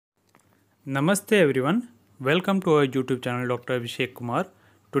Namaste everyone. Welcome to our YouTube channel Dr.Abhishek Kumar.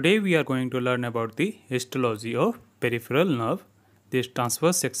 Today we are going to learn about the histology of peripheral nerve, this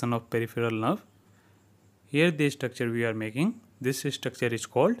transverse section of peripheral nerve. Here the structure we are making, this structure is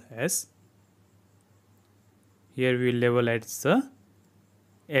called as, here we label as the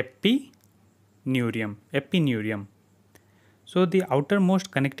epineurium. So the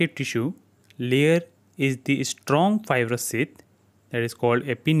outermost connective tissue layer is the strong fibrous sheath that is called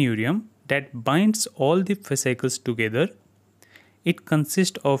epineurium that binds all the fascicles together. It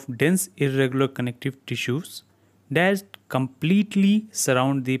consists of dense irregular connective tissues that completely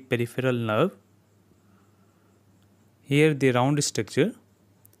surround the peripheral nerve. Here the round structure,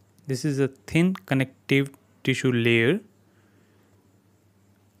 this is a thin connective tissue layer,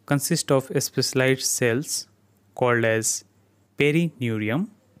 consists of specialized cells called as perineurium.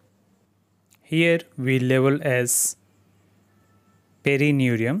 Here we label as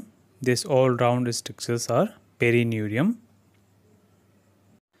perineurium. These all round structures are perineurium.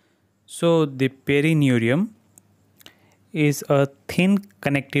 So the perineurium is a thin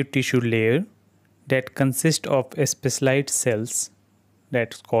connective tissue layer that consists of specialized cells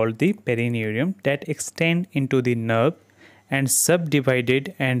that's called the perineurium that extend into the nerve and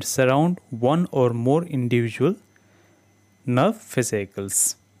subdivided and surround one or more individual nerve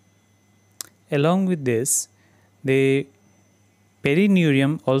fascicles. Along with this, the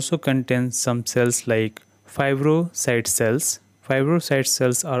perineurium also contains some cells like fibrocyte cells. Fibrocyte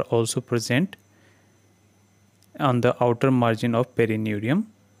cells are also present on the outer margin of perineurium.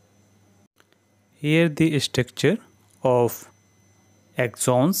 Here the structure of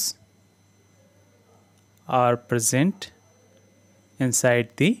axons are present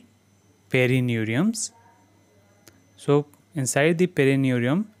inside the perineuriums. So inside the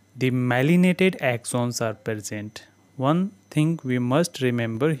perineurium, the myelinated axons are present. One thing we must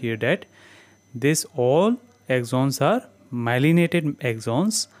remember here that this all axons are myelinated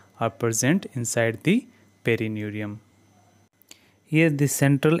axons are present inside the perineurium. Here the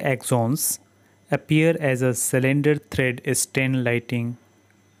central axons appear as a cylinder thread stain lighting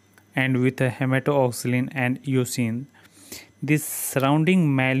and with a hematooxylin and eosin. This surrounding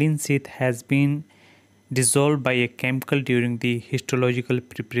myelin sheath has been dissolved by a chemical during the histological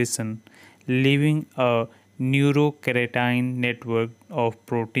preparation, leaving a neurokeratin network of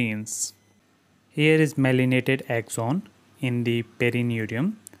proteins. Here is myelinated axon in the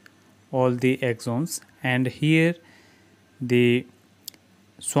perineurium, all the axons, and here the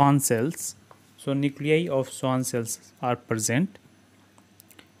Schwann cells. So nuclei of Schwann cells are present.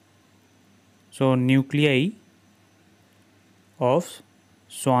 So nuclei of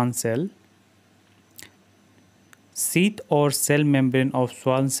Schwann cell. Sheath or cell membrane of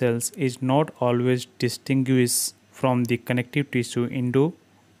Schwann cells is not always distinguished from the connective tissue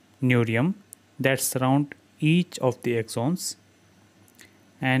endoneurium that surround each of the axons.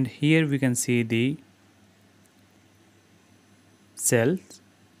 And here we can see the cells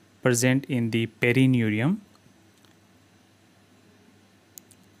present in the perineurium.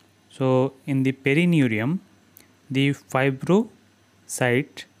 So in the perineurium, the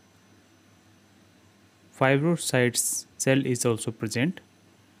fibrocyte cell is also present.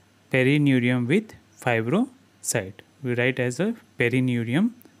 Perineurium with fibrocyte. We write as a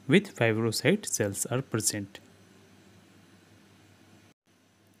perineurium with fibrocyte cells are present.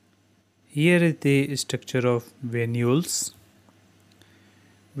 Here is the structure of venules.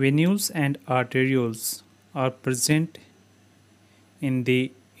 Venules and arterioles are present in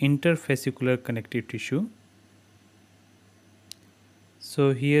the interfascicular connective tissue.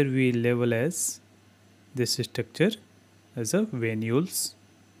 So here we label as this structure as a venules,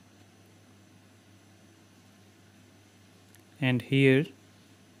 and here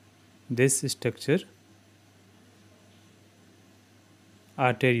this structure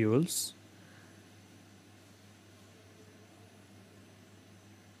arterioles.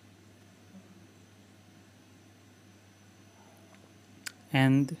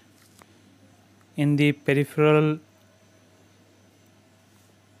 And in the peripheral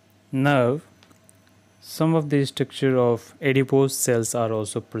nerve, some of the structure of adipose cells are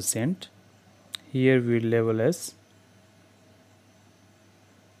also present. Here we label as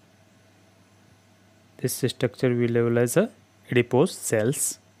this structure we label as a adipose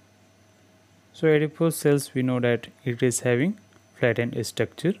cells. So adipose cells, we know that it is having flattened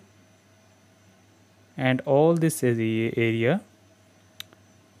structure, and all this area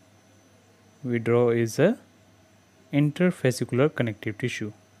we draw is a interfascicular connective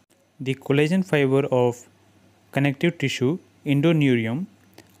tissue. The collagen fiber of connective tissue endoneurium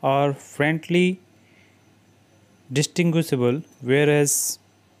are frankly distinguishable, whereas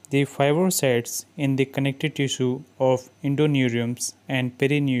The fibrocytes in the connective tissue of endoneuriums and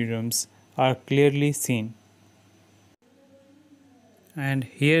perineuriums are clearly seen. And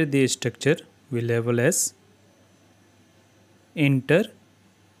here the structure we label as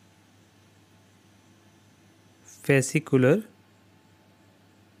interfascicular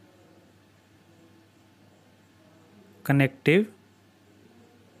connective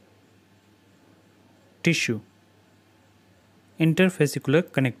tissue.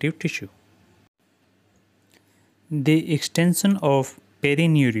 Interfascicular connective tissue. The extension of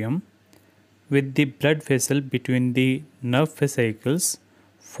perineurium with the blood vessel between the nerve fascicles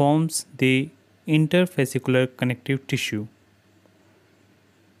forms the interfascicular connective tissue.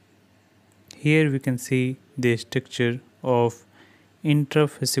 Here we can see the structure of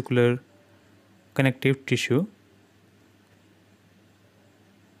interfascicular connective tissue,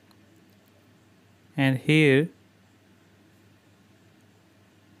 and here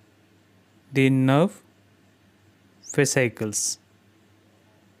the nerve fascicles.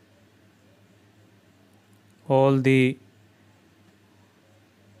 All the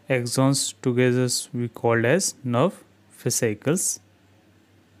axons together we called as nerve fascicles.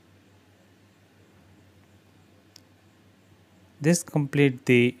 This completes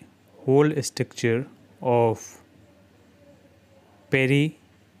the whole structure of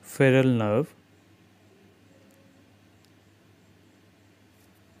peripheral nerve.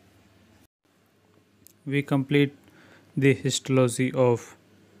 We complete the histology of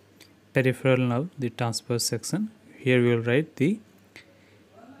peripheral nerve, the transverse section. Here we will write the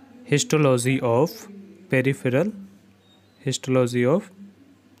histology of peripheral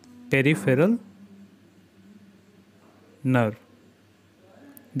nerve.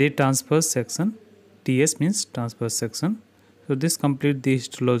 The transverse section, TS means transverse section. So this completes the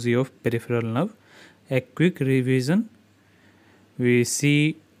histology of peripheral nerve. A quick revision: we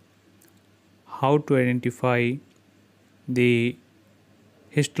see how to identify the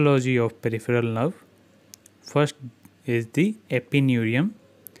histology of peripheral nerve. First is the epineurium,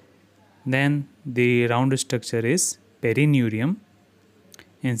 then the round structure is perineurium.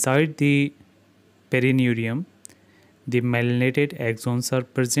 Inside the perineurium, the myelinated axons are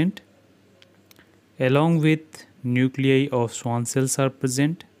present, along with nuclei of Schwann cells are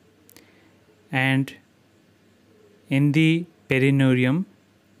present, and in the perineurium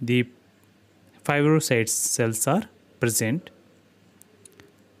the fibrocyte cells are present.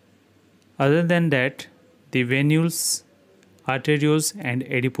 Other than that, the venules, arterioles and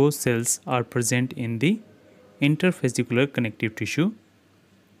adipose cells are present in the interfascicular connective tissue,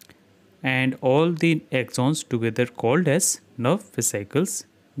 and all the axons together called as nerve fascicles.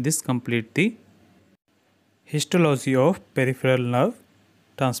 This completes the histology of peripheral nerve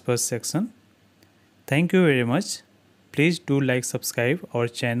transverse section. Thank you very much. Please do like, subscribe our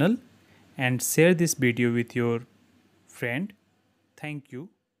channel and share this video with your friend. Thank you.